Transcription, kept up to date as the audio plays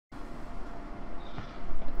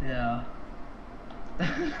Yeah.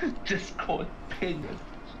 Discord ping.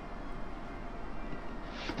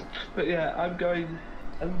 But yeah, I'm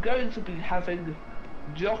going to be having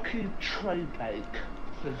gnocchi tray bake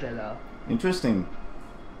for dinner. Interesting.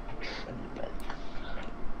 Tray bake.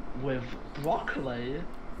 With broccoli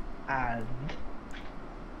and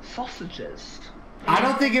sausages. I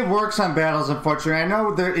don't think it works on battles, unfortunately. I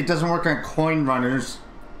know it doesn't work on coin runners.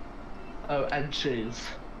 Oh, and cheese.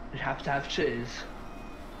 You have to have cheese.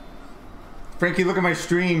 Frankie, look at my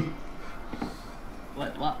stream.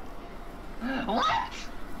 Wait, what? What?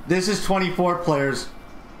 This is 24 players.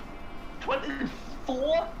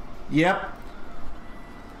 24? Yep.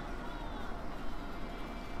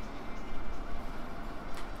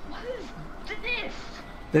 What is this?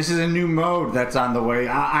 This is a new mode that's on the way.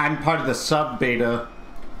 I'm part of the sub beta.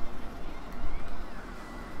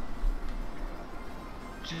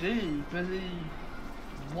 Gee, really?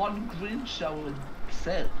 One green shell and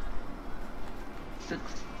six.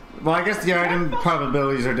 Well, I guess the item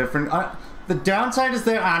probabilities are different. The downside is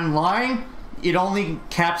that online, it only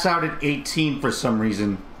caps out at 18 for some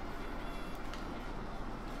reason.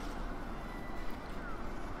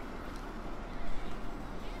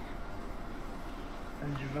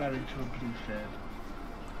 And you ran into a blue fin.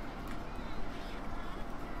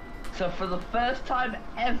 So for the first time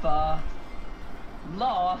ever,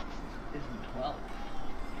 last isn't 12.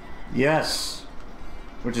 Yes.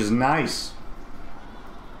 Which is nice.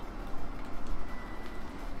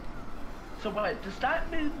 So wait, does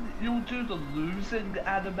that mean you'll do the losing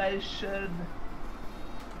animation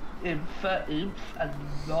in 13th and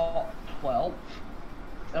not 12th?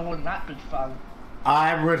 And wouldn't that be fun?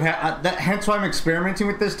 I would have... hence why I'm experimenting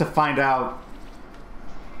with this, to find out.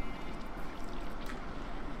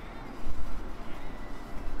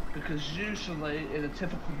 Because usually in a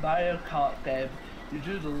typical Mario Kart game, you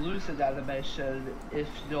do the losing animation if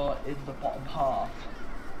you're in the bottom half.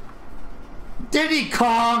 Diddy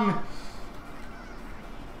Kong!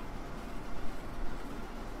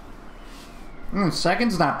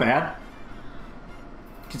 Second's not bad.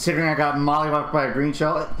 Considering I got mollywopped by a green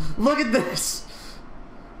shell. Look at this!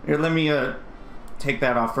 Here, let me take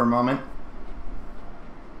that off for a moment.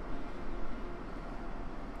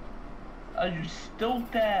 Oh, you still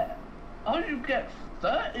get... Oh, you get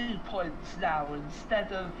 30 points now instead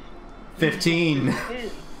of... 15.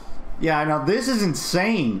 Yeah, I know. This is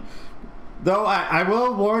insane. Though, I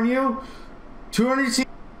will warn you, 200 C...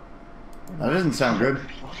 That doesn't sound good.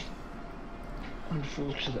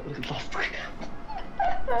 Unfortunately, lost.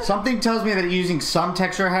 Something tells me that using some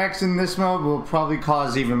texture hacks in this mode will probably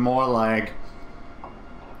cause even more lag.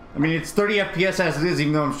 I mean, it's 30 FPS as it is,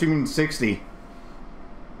 even though I'm streaming 60.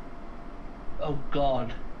 Oh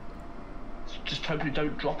god. Just hope you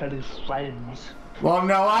don't drop any frames. Well,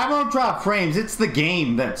 no, I won't drop frames. It's the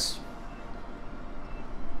game that's...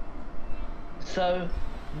 So,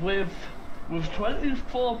 with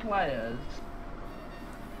 24 players,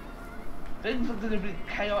 things are going to be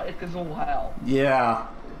chaotic as all hell. Yeah.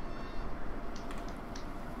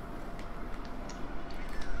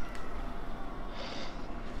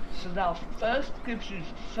 So now, first gives you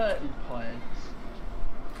 30 points,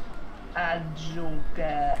 and you'll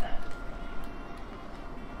get...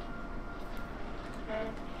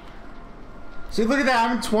 See, look at that,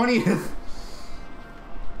 I'm 20th.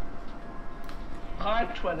 I'm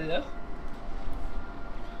 20th.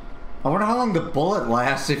 I wonder how long the bullet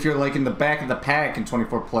lasts if you're like in the back of the pack in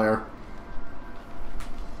 24 player.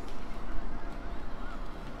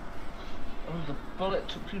 Oh, the bullet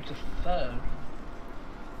took you to third.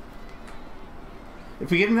 If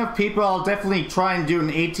we get enough people, I'll definitely try and do an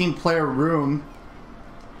 18 player room.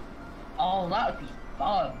 Oh, that would be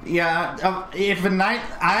fun. Yeah, if a night,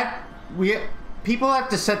 people have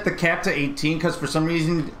to set the cap to 18 because for some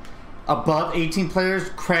reason above 18 players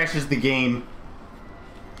crashes the game.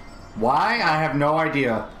 Why? I have no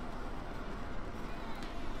idea.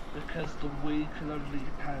 Because the Wii can only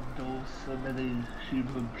handle so many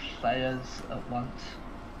human players at once.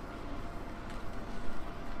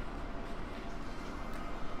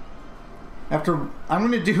 I'm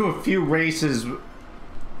gonna do a few races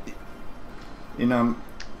in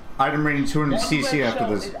item rating 200cc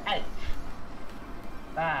after this.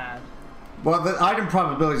 Bad. Well, the item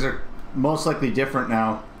probabilities are most likely different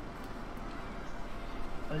now.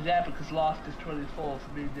 Oh, yeah, because last is 24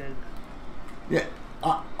 for me, dude. Yeah,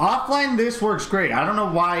 offline this works great. I don't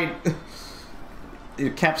know why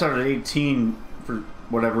it caps out at 18 for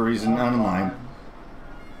whatever reason online.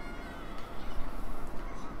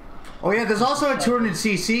 Oh yeah, there's also a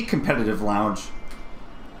 200cc competitive lounge.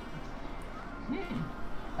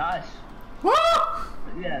 Nice. Woo!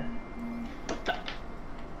 Yeah.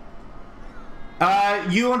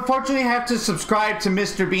 You unfortunately have to subscribe to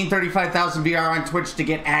Mr. Bean 35,000 VR on Twitch to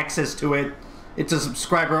get access to it. It's a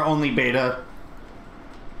subscriber-only beta.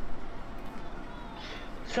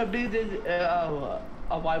 So meaning, I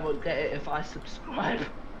won't get it if I subscribe.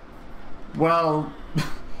 Well,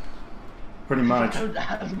 pretty much. I don't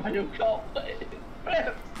have my account.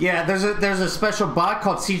 Yeah, there's a special bot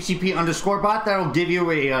called CGP_bot that will give you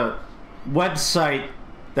a website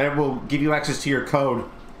that will give you access to your code.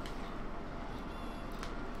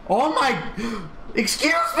 Oh my!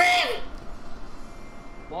 Excuse me!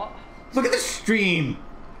 What? Look at the stream!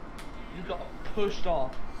 You got pushed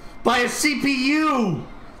off. By a CPU!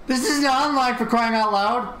 This isn't online, for crying out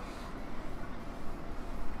loud!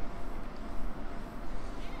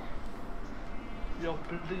 You're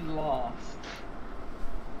pretty lost.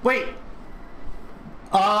 Wait!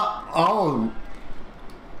 Oh.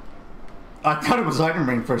 I thought it was Iron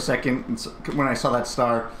Ring for a second when I saw that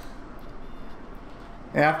star.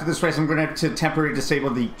 After this race, I'm going to have to temporarily disable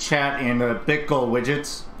the chat and BitGoal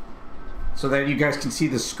widgets so that you guys can see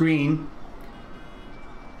the screen.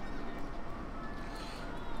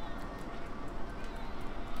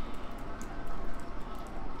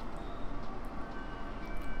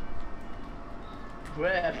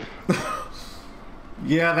 Rip.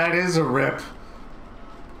 Yeah, that is a rip.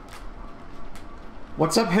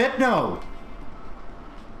 What's up, Hypno?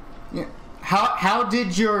 Yeah. How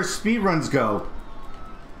did your speedruns go?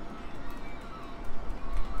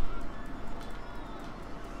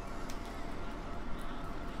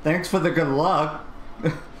 Thanks for the good luck.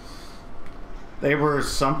 They were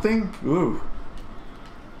something? Ooh.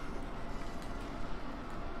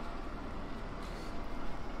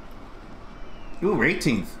 Ooh,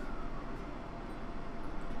 18th.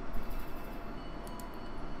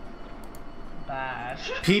 Bad.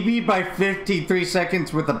 PB by 53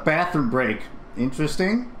 seconds with a bathroom break.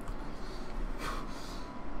 Interesting.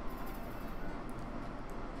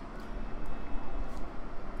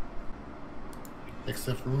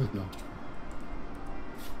 Except for Uno.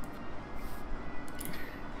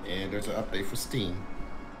 And there's an update for Steam.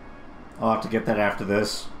 I'll have to get that after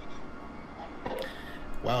this.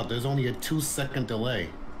 Wow, there's only a 2-second delay.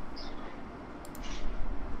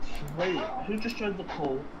 Wait, who just joined the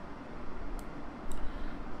call?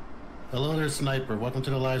 Hello there, Sniper. Welcome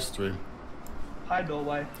to the live stream. Hi,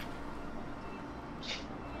 Norway.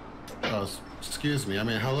 Oh, excuse me. I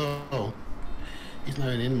mean, hello. He's not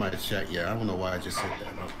even in my chat yet. I don't know why I just said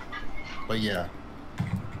that. But yeah,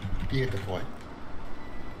 you get the point.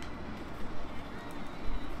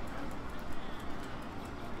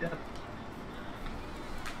 Yeah.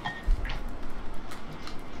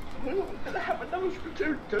 We're gonna have another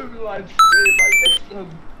Splatoon 2 live stream. I missed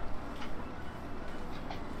them.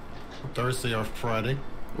 Thursday or Friday.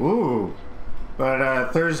 Ooh.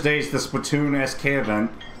 But Thursday's the Splatoon SK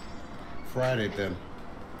event. Friday then.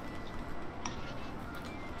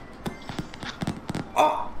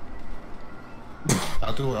 Oh!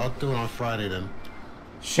 I'll do it on Friday then.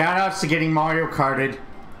 Shoutouts to getting Mario Karted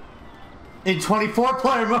in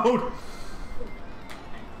 24-player mode.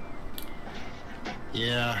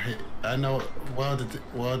 Yeah, I know. Well,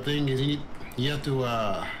 the thing is, you have to.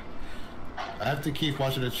 I have to keep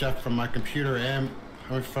watching the chat from my computer and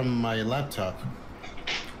from my laptop.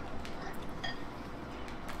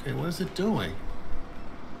 Okay, what is it doing?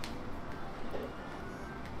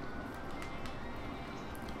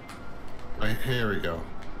 Right, here we go.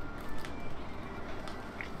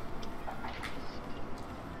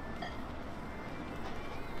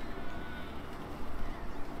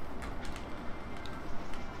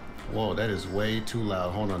 Whoa, that is way too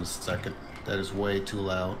loud. Hold on a second. That is way too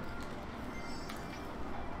loud.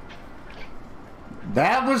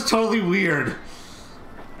 That was totally weird.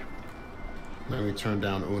 Let me turn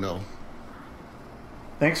down Uno.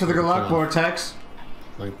 Thanks for the good luck, Vortex.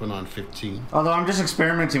 Let me put on 15. Although I'm just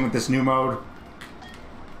experimenting with this new mode.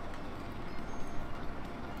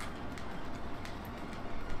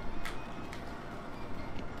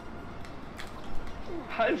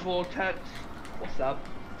 Hi, Vortex. What's up?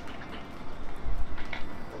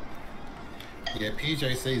 Yeah, PJ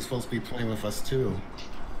says he's supposed to be playing with us too.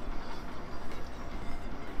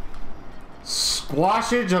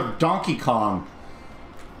 Squashage of Donkey Kong.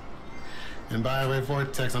 And by the way,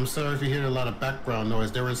 Vortex, I'm sorry if you hear a lot of background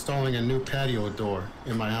noise. They were installing a new patio door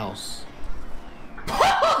in my house.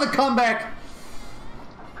 The comeback!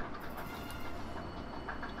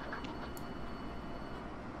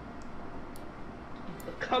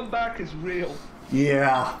 The comeback is real.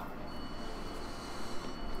 Yeah.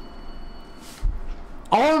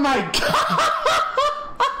 Oh my god!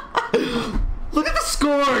 Look at the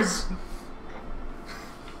scores!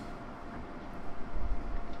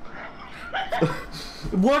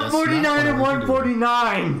 149 and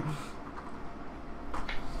 149.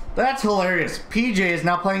 That's hilarious. PJ is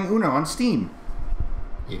now playing Uno on Steam.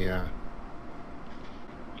 Yeah.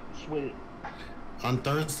 Sweet. On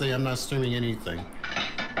Thursday, I'm not streaming anything.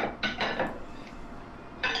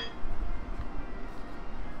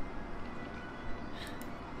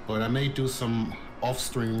 But I may do some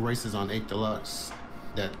off-stream races on 8 Deluxe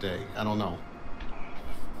that day. I don't know.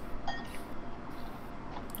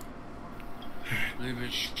 Believe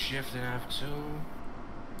it's shifting after.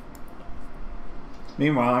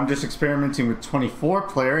 Meanwhile, I'm just experimenting with 24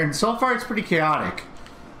 player, and so far it's pretty chaotic.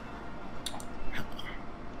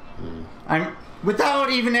 I'm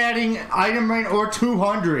without even adding item rank or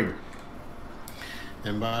 200.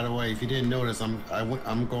 And by the way, if you didn't notice,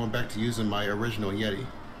 I'm going back to using my original Yeti.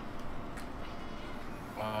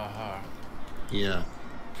 Yeah.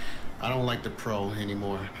 I don't like the Pro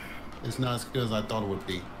anymore. It's not as good as I thought it would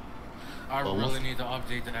be. I really need to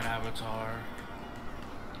update that avatar.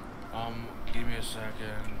 Give me a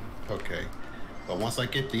second. Okay. But once I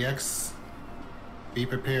get the X, be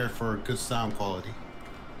prepared for good sound quality.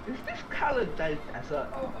 Is this color date as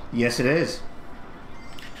a... Yes, it is.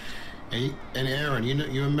 And Aaron,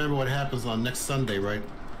 you remember what happens on next Sunday, right?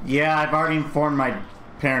 Yeah, I've already informed my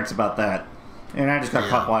parents about that. And I just got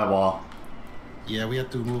caught by a wall. Yeah, we have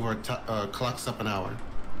to move our clocks up an hour.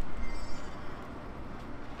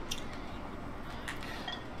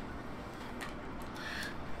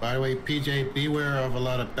 By the way, PJ, beware of a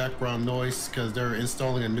lot of background noise because they're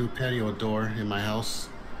installing a new patio door in my house.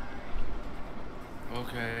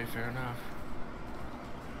 Okay, fair enough.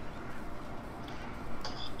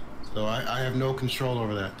 So I have no control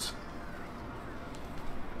over that.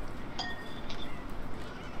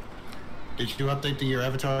 Did you update your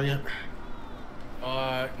avatar yet?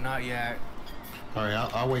 Not yet. Alright,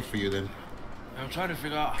 I'll wait for you then. I'm trying to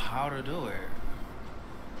figure out how to do it.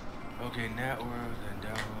 Okay, network and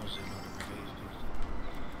downloads and notifications.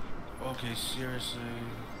 Okay, seriously.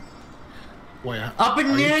 Wait, A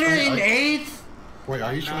banana in 8th? Wait,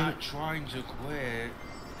 are you not trying to quit?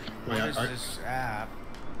 Wait, what is this app?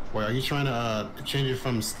 Wait, are you trying to change it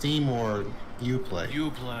from Steam or Uplay?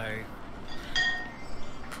 Uplay.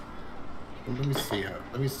 Let me see.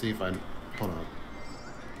 Let me see if I. Hold on.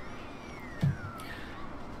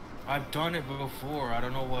 I've done it before. I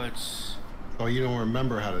don't know what's. Oh, you don't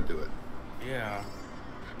remember how to do it? Yeah.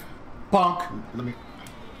 Bunk. Let me.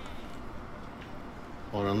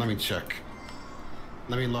 Hold on. Let me check.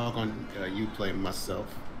 Let me log on Uplay myself.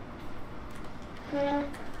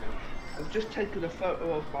 I've just taken a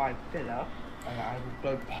photo of my dinner, and I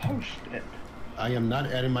will go post it. I am not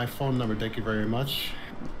adding my phone number. Thank you very much.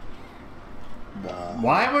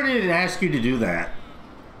 Why would it ask you to do that?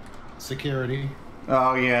 Security.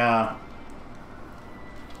 Oh, yeah.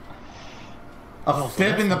 A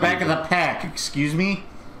fib in the back of the pack, excuse me?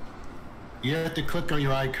 You have to click on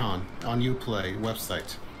your icon on Uplay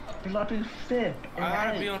website. Bloody fib. I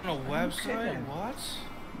gotta be on a website? What?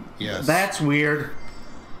 Yes. That's weird.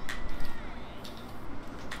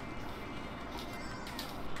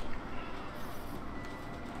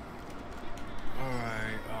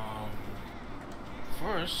 Alright,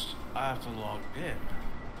 first, I have to log in.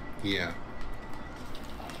 Yeah.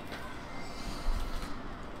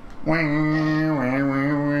 I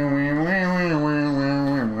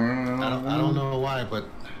don't know why, but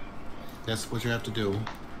that's what you have to do.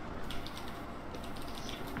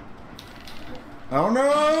 Oh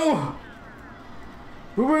no!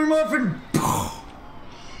 Blueberry muffin!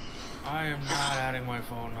 I am not adding my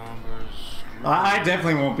phone numbers. I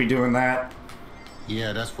definitely won't be doing that.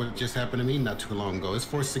 Yeah, that's what just happened to me not too long ago. It's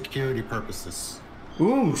for security purposes.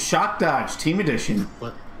 Ooh, Shock Dodge Team Edition.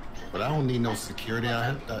 But I don't need no security.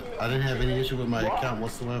 I didn't have any issue with my account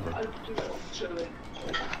whatsoever.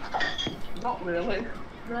 Not really.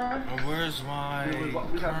 No. Where's my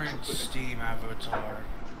current Steam avatar?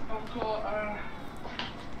 I've got,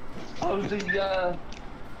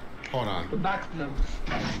 Hold on. the Magnums.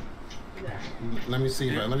 Let me see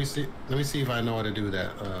if I know how to do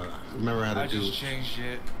that. Remember how to do. I just changed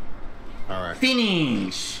it. All right.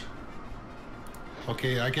 Finish.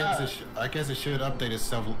 Okay, I guess it should update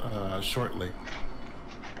itself shortly.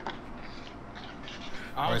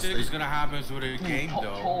 I don't think it's gonna happen through the game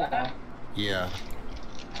though. Yeah.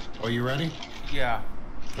 Are you ready? Yeah.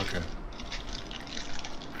 Okay.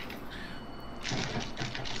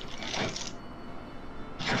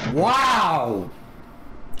 Wow.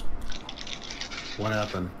 What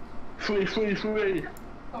happened? 333.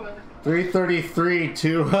 333 to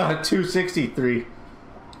 263.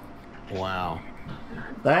 Wow.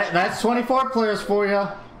 That's 24 players for you.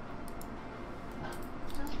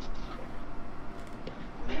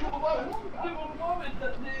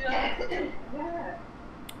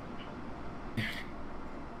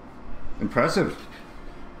 Impressive.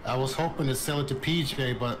 I was hoping to sell it to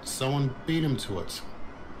PJ, but someone beat him to it.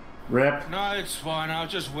 Rip. No, it's fine. I'll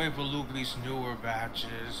just wait for Luby's newer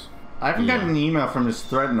batches. I haven't gotten an email from this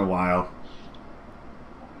thread in a while.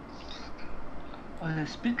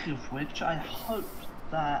 Speaking of which, I hope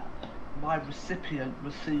that my recipient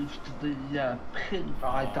received the pin that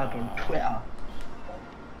I done on Twitter.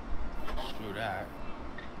 Screw that.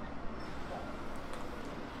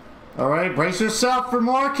 Alright, brace yourself for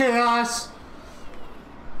more chaos!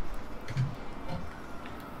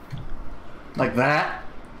 Like that?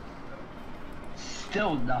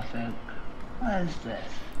 Still nothing. What is this?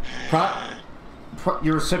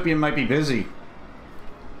 Your recipient might be busy.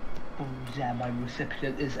 Oh yeah, my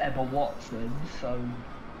recipient is Emma Watson, so...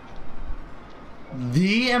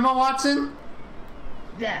 The Emma Watson?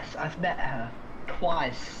 Yes, I've met her.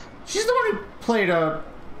 Twice. She's the one who played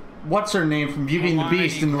what's her name from Beauty and the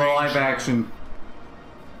Beast in the live action.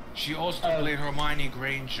 She also played Hermione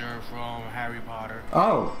Granger from Harry Potter.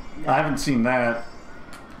 Oh, I haven't seen that.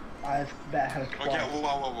 I've met her twice. Okay,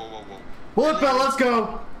 whoa. Bullet Bell, let's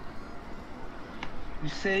go! You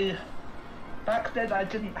see, back then I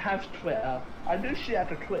didn't have Twitter. I knew she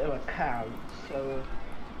had a Twitter account, so...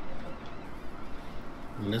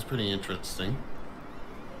 That's pretty interesting.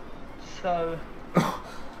 So...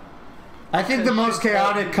 I think the most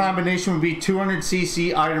chaotic combination would be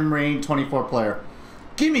 200cc item rain 24 player.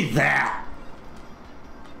 Give me that!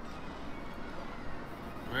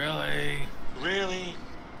 Really? Really?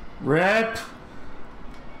 Rip!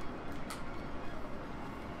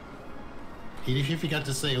 He forgot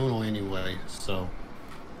to say Uno anyway, so...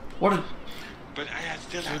 What a... But I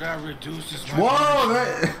still Should have... I reduce this?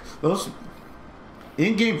 Whoa! Those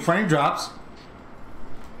in-game frame drops.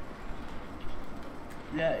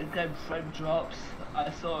 Yeah, in-game frame drops.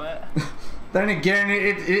 I saw it. Then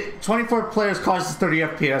again, 24 players causes 30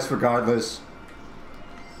 FPS regardless.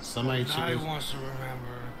 Somebody I should... wants to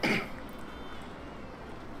remember.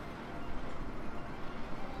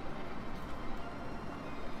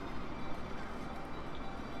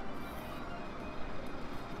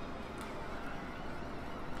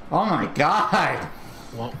 Oh my god!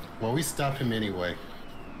 Well, we stopped him anyway.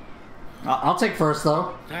 I'll take first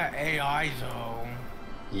though. That AI though.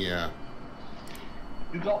 Yeah.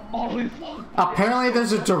 You got Molly. Apparently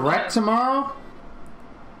there's a direct tomorrow.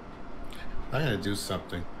 I gotta do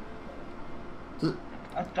something.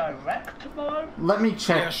 A direct tomorrow? Let me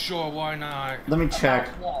check. Yeah, sure. Why not? Let me check.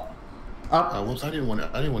 About what? Up. Whoops, I didn't want to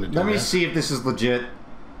do that. Let me see if this is legit.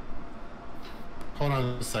 Hold on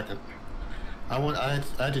a second. I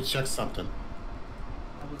had to check something.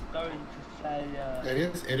 I was going to say,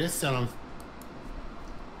 It is set on...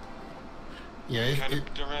 Yeah, Kind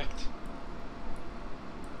of direct.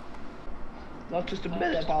 not just a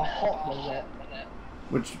minute, but a hot minute.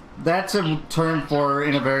 Which, that's a term for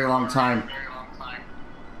in a very long time.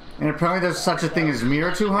 And apparently there's such a thing as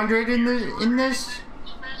Mirror 200 in this.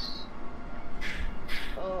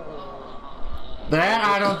 That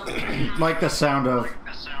I don't like the sound of.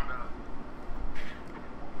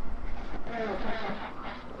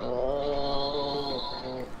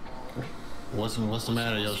 What's the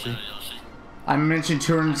matter, Yoshi? I mentioned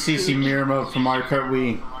 200cc mirror mode for Mario Kart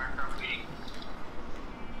Wii.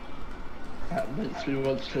 That makes me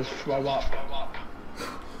want to throw up.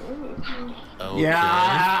 Okay. Yeah,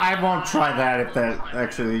 I won't try that if that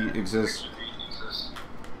actually exists.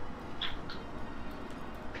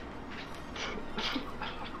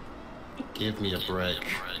 Give me a break.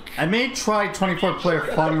 I may try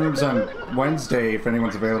 24-player fun rooms on Wednesday if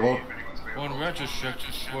anyone's available. Well, in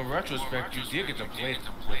retrospect, you did get to play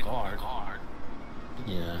the card.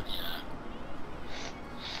 Yeah.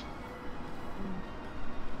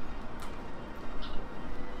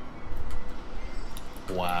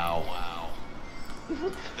 Wow.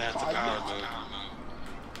 That's a power move.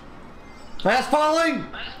 Fast falling!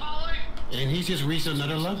 And he's just reached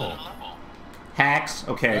another level. Hacks?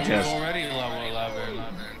 Okay, He's just. already level 11.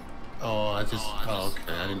 Oh, okay.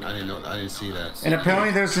 I didn't see that. And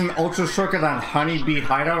apparently there's an ultra shortcut on Honeybee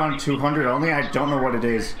Hideout on 200 only. I don't know what it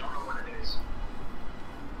is.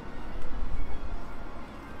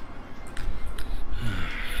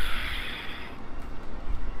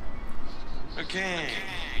 Okay.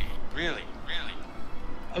 Really?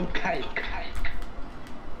 Okay.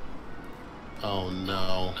 Oh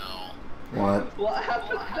no. What? What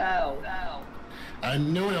happened now? I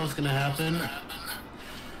knew that was gonna happen.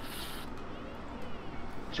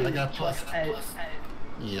 I got plus. +8.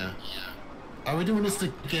 Yeah. Are we doing this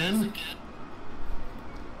again?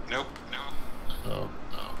 Nope. Oh.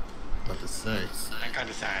 about to say. I'm kind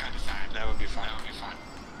of sad. That would be fine.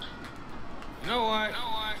 You know what?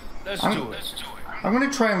 Let's do it. I'm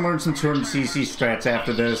gonna try and learn some 200cc strats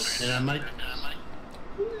after this. And I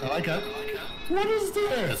like it. What is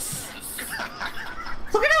this?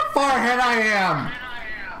 Look at how far ahead I am!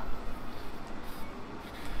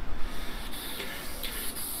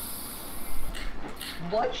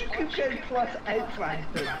 Why'd you keep getting +8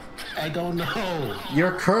 ranked? I don't know.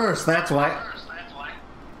 You're cursed, that's why.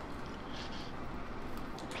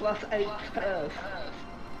 +8 curse.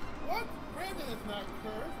 What? Brandon is not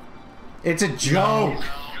cursed. It's a joke.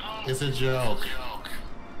 It's a joke.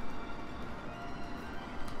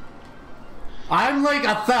 I'm like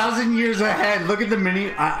 1,000 years ahead. Look at the mini.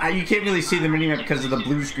 You can't really see the mini map because of the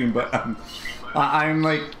blue screen, but I'm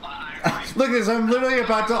like, look at this. I'm literally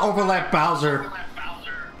about to overlap Bowser.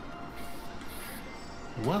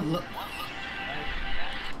 What?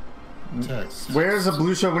 Text. Where's a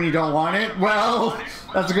blue shell when you don't want it? Well,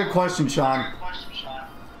 that's a good question, Sean.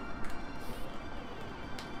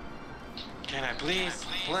 Can I please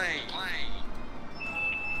play?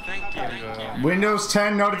 Thank you. Windows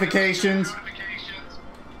 10 notifications.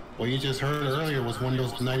 What you just heard earlier was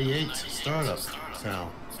Windows 98 startup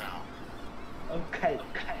sound. Okay.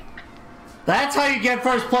 That's how you get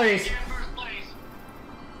first place.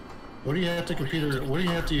 What do you have to computer? What do you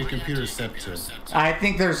have to your computer set to? I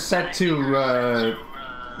think they're set to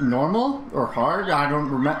normal or hard. I don't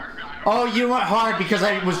remember. Oh, you went hard because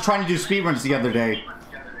I was trying to do speedruns the other day.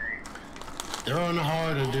 They're on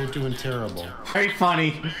hard and they're doing terrible. Very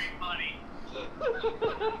funny.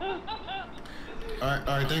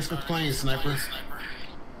 Alright, thanks for playing, Sniper.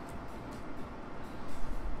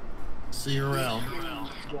 See you around.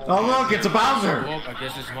 Oh look, it's a Bowser. Well, I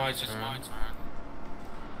guess it's my turn.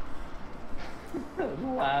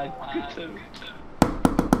 Lag. Too.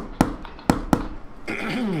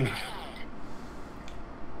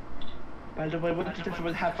 By the way, what did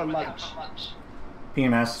everyone have for lunch?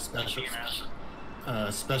 PMS.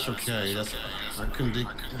 Special K. That's I couldn't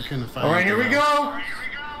find. All right, here we anything else. go.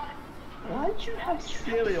 Why'd you have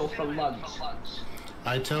cereal for lunch?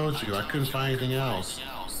 I told you I couldn't find anything else.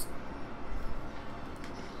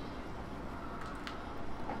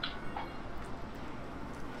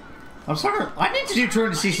 I'm sorry. I need to do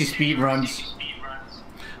 200cc speed runs.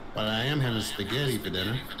 But I am having spaghetti for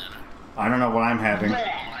dinner. I don't know what I'm having.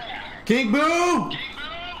 King Boo!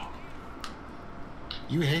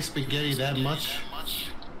 You hate spaghetti that much?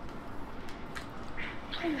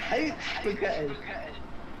 I hate spaghetti.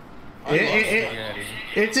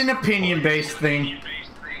 It's an opinion-based thing.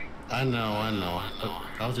 I know. But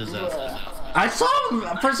I was just asking. I saw,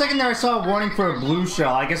 for a second there, I saw a warning for a blue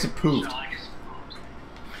shell. I guess it pooped.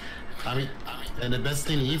 I mean, and the best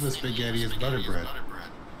thing to eat with spaghetti is butter bread.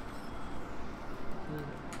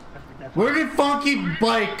 Where did Funky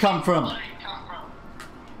Bike come from?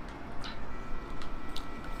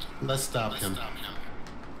 Let's stop him.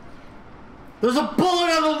 There's a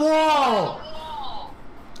bullet on the wall!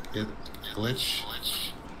 It glitch.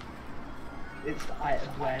 It's the item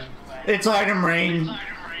range. It's item rain.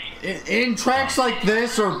 In tracks like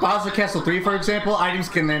this, or Bowser Castle 3, for example, items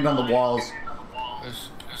can land on the walls. Let's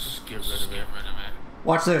just get rid of it.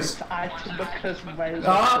 Watch this. It's item because rain.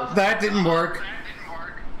 Oh, that didn't work.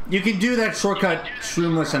 You can do that shortcut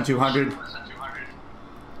shroomless on 200.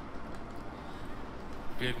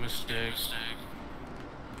 Big mistakes.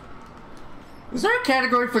 Is there a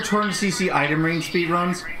category for 200cc item range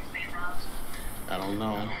speedruns? I don't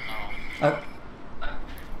know.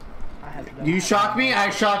 You shock me, I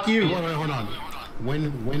shock you. Wait, hold on.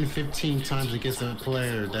 Win 15 times against a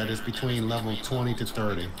player that is between level 20 to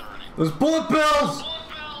 30. Those bullet bills!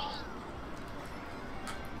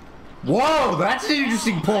 Whoa, that's an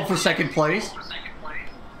interesting pull for second place.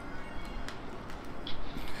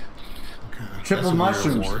 Okay, Triple that's a weird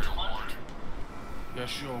mushrooms. award. Yeah,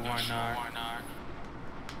 sure, why not?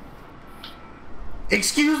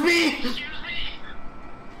 Excuse me?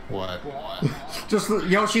 What? Just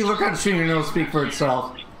Yoshi, look on stream and it'll speak for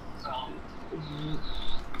itself.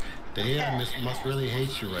 The AI must really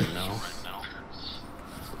hate you right now.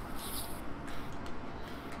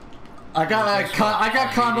 I got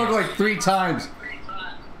comboed like 3 times.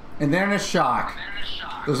 And they're in a shock.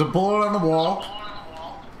 There's a bullet on the wall.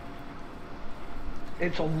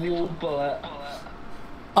 It's a wall bullet.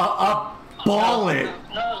 A bullet.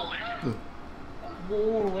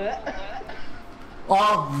 Bullet.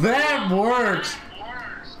 Oh, that works.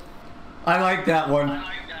 I like that one.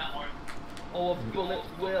 Or a bullet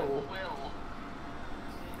will.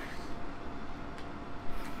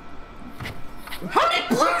 How many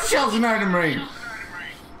blue shells in item range?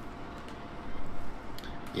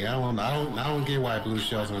 Yeah, I don't get why blue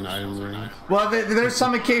shells are an item ring. Well, there's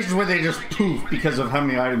some occasions where they just poof because of how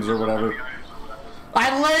many items or whatever.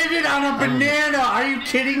 I landed on a banana! Are you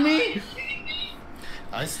kidding me?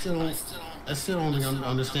 I still don't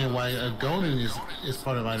understand why a golden is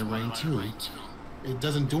part of item ring too. It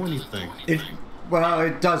doesn't do anything. Well,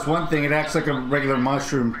 it does one thing. It acts like a regular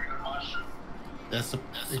mushroom.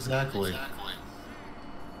 Exactly.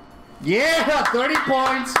 Yeah, 30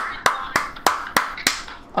 points.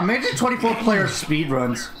 Imagine 24 player speed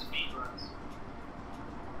runs.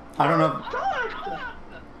 I don't know.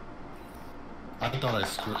 I thought I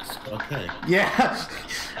screwed. Okay. Yeah.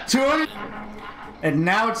 200. And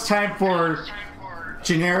now it's time for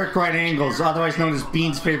generic right angles, otherwise known as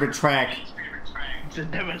Bean's favorite track.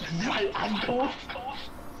 Generic right angles?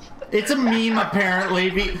 It's a meme,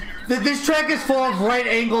 apparently. This track is full of right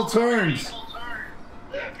angle turns.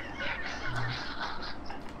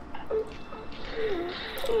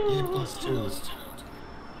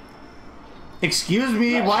 Excuse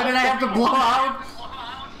me, why did I have to blow out?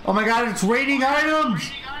 Oh my god, it's raining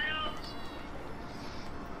items!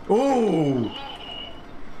 Ooh!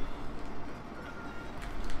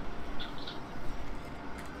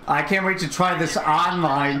 I can't wait to try this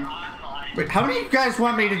online. Wait, how many of you guys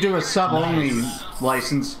want me to do a sub-only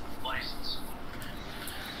license?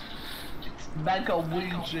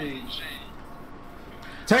 MKW.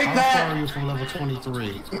 Take How that! far are you from level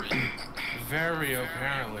 23? Very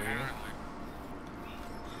apparently.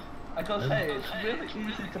 I gotta say, it's really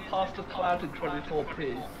easy to pass the cloud in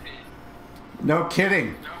 24p. No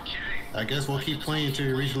kidding. I guess we'll keep playing until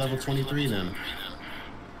you reach level 23 then.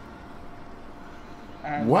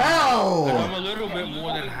 And Well! I'm a little bit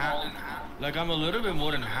more than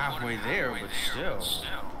halfway there, but still.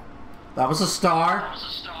 That was a star.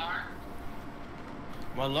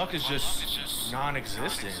 My luck is just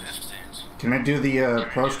non-existent. Can I do the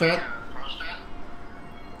pro stat?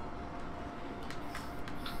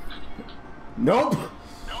 Nope.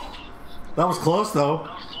 That was close though.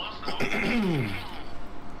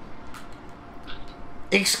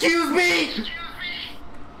 Excuse me!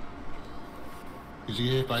 Did you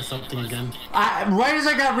get hit by something again? Right as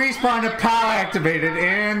I got respawned, a POW activated,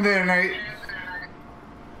 and then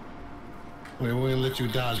We won't let you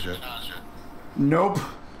dodge it. Nope.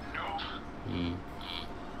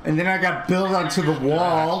 And then I got built onto the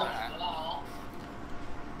wall.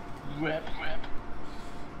 Rip.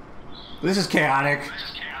 This is chaotic.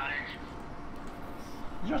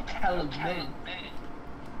 You're telling me.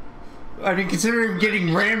 I mean, considering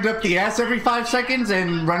getting rammed up the ass every 5 seconds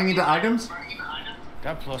and running into items.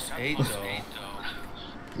 Got +8 though.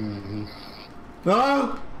 Mm-hmm.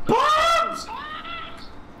 Oh! Bombs!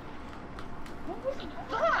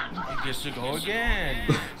 He gets to go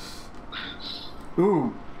again.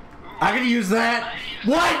 Ooh. I'm gonna use that.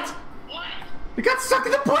 What? We got stuck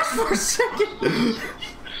in the bush for a second.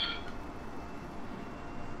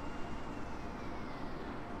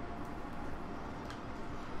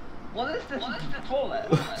 What is this toilet?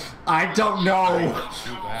 I don't know.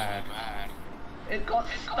 Too bad. It got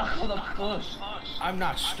stuck on a bush. I'm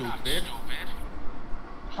not stupid.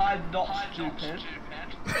 I'm not stupid.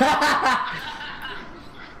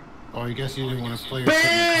 Oh, I guess you didn't want to play. A certain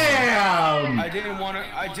Bam! I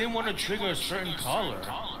didn't want to trigger a certain color.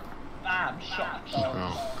 Bam, shot. color.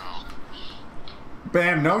 Oh.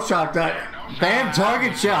 Bam, no shot that. Bam,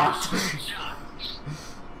 target shot.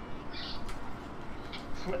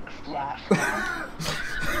 Frick slap.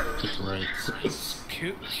 Right.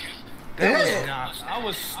 Cute. I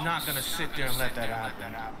was not gonna sit there and let that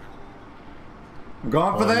happen. I'm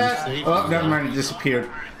going for Oh, that. you see? Oh, never mind, it disappeared.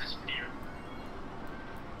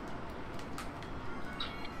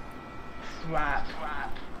 Slap.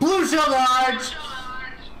 Blue shell dodge!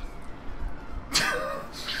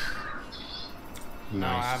 No, I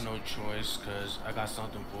Nice. have no choice because I got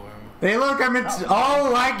something for him. Hey, look, I'm at.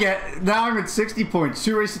 Oh, I get. Now I'm at 60 points.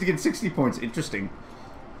 2 races to get 60 points. Interesting.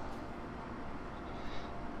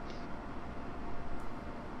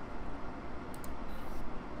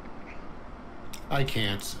 I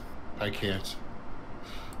can't.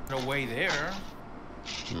 No way there.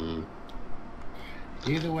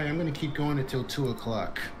 Either way, I'm gonna keep going until 2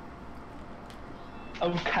 o'clock.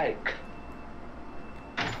 Okay.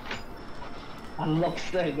 I love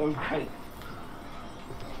saying okay.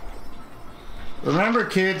 Remember,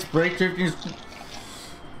 kids, brake drifting is.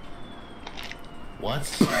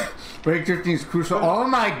 What? Brake drifting is crucial. Oh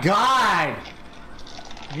my god!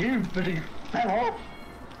 You bloody fell.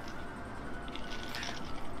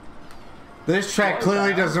 This track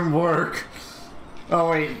clearly doesn't work. Oh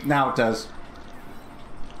wait, now it does.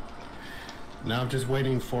 Now I'm just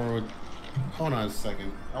waiting for Hold on a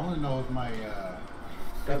second. I want to know if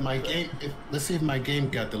my game. Let's see if my game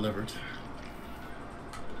got delivered.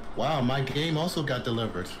 Wow, my game also got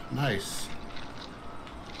delivered. Nice.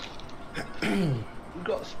 We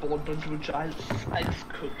got spawned into a giant ice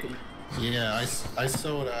cookie. Yeah, I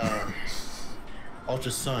sold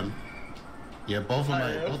Ultra Sun. Yeah, both of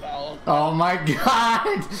my. Oh my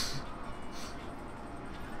god!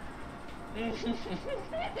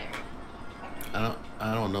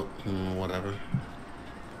 I don't know. Whatever.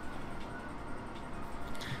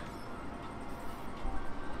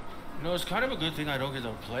 No, it's kind of a good thing I don't get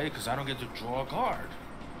to play because I don't get to draw a card.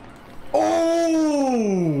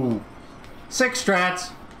 Oh! 6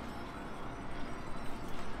 strats.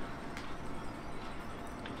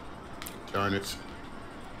 Darn it.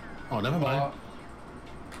 Oh, never mind.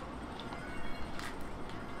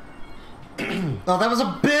 Oh, that was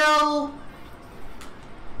a bill!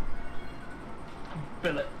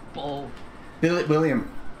 Billet ball. Billet William.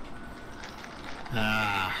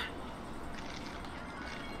 Ah.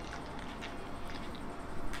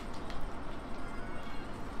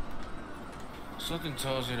 Something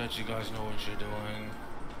tells me that you guys know what you're doing.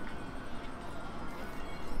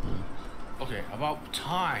 Okay, about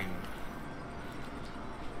time.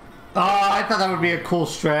 Oh, I thought that would be a cool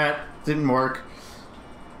strat. Didn't work.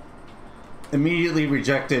 Immediately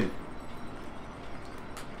rejected.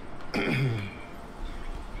 The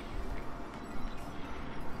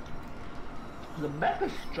mega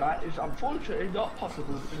strat is unfortunately not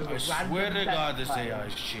possible because of I a swear random to God this player. AI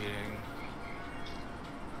is cheating.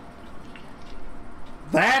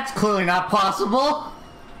 That's clearly not possible.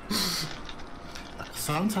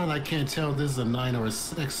 Sometimes I can't tell if this is a 9 or a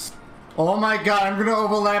 6. Oh my god, I'm gonna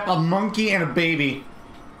overlap a monkey and a baby.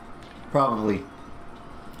 Probably.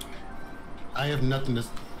 I have nothing to.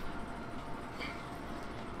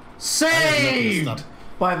 Saved stop.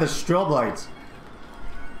 by the strobe lights.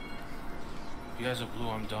 If you guys are blue,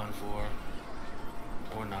 I'm done for.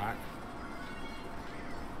 Or not.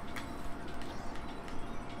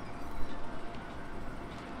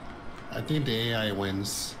 I think the AI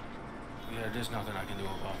wins. Yeah, there's nothing I can do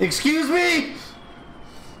about it. Excuse me?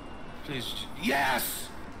 Please. Yes!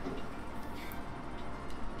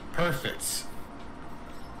 Perfect.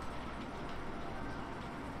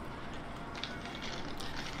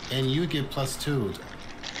 And you get +2.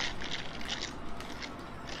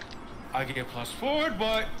 I get +4,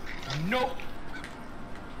 but nope.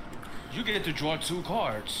 You get to draw 2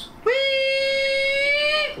 cards.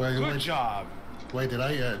 Good job. Wait, did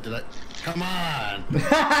I? Come on.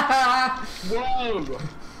 Whoa!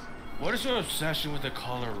 What is your obsession with the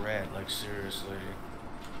color red? Like, seriously.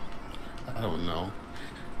 I don't know.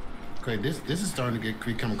 Okay, this is starting to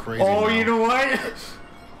become crazy. Oh, now. you know what?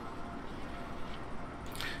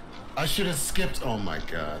 I should have skipped. Oh my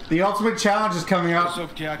god. The ultimate challenge is coming It's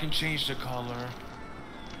up. okay, I can change the color.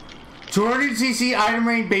 200cc item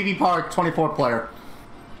range baby park 24 player.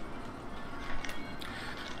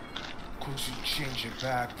 Of course, you change it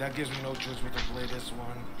back. That gives me no choice but to play this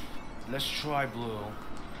one. Let's try blue.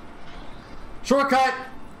 Shortcut.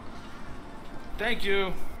 Thank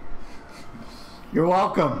you. You're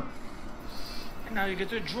welcome. And now you get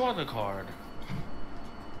to draw the card.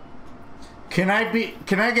 Can I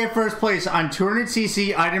get first place on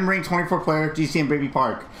 200cc item range 24 player GCM baby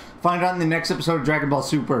park? Find out in the next episode of Dragon Ball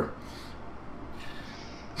Super.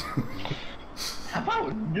 How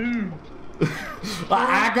about a noob?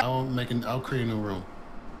 I'll create a new room.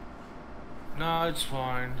 No, it's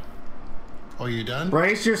fine. Oh, you done?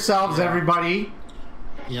 Brace yourselves, Yeah. Yeah, everybody.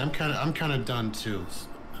 I'm kind of done too.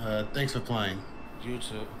 Thanks for playing. You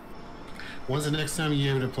too. When's the next time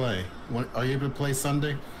you're able to play? Are you able to play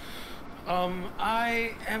Sunday?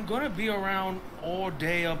 I am gonna be around all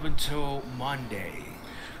day up until Monday.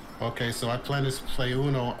 Okay, so I plan to play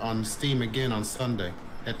Uno on Steam again on Sunday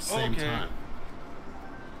at the same Okay. time.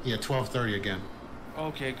 Yeah, 12:30 again.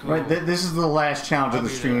 Okay, cool. Right, this is the last challenge of I'll the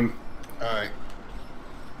be stream. All right.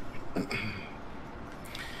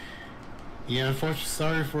 Yeah, unfortunately,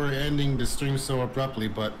 sorry for ending the stream so abruptly,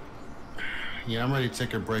 but yeah, I'm ready to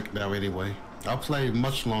take a break now anyway. I'll play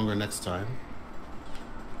much longer next time.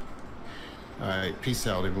 All right, peace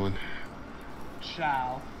out, everyone.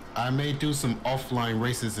 Ciao. I may do some offline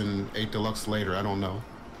races in 8 Deluxe later. I don't know.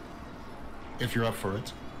 If you're up for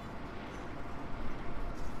it.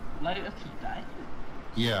 Later today.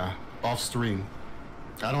 Yeah, off stream.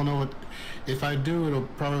 I don't know what. If I do, it'll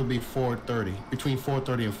probably be 4:30, between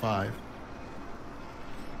 4:30 and 5.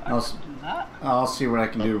 I I'll can do that. I'll see what I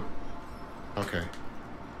can do. Okay.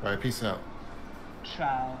 All right, peace out.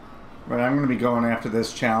 Ciao. Right, I'm going to be going after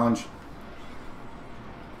this challenge.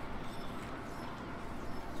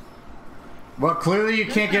 Well, clearly you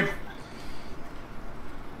can't get...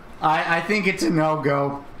 I think it's a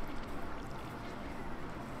no-go.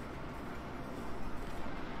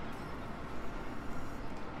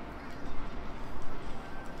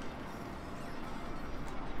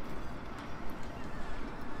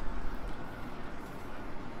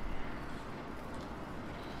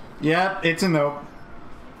 Yep, it's a no.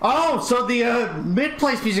 Oh, so the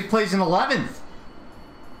mid-place music plays in 11th.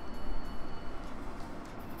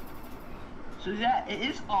 So yeah, it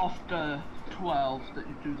is after 12 that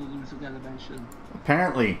you do the losing animation.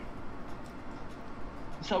 Apparently.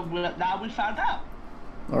 So now we found out.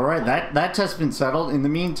 All right, that test's been settled. In the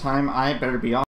meantime, I better be off.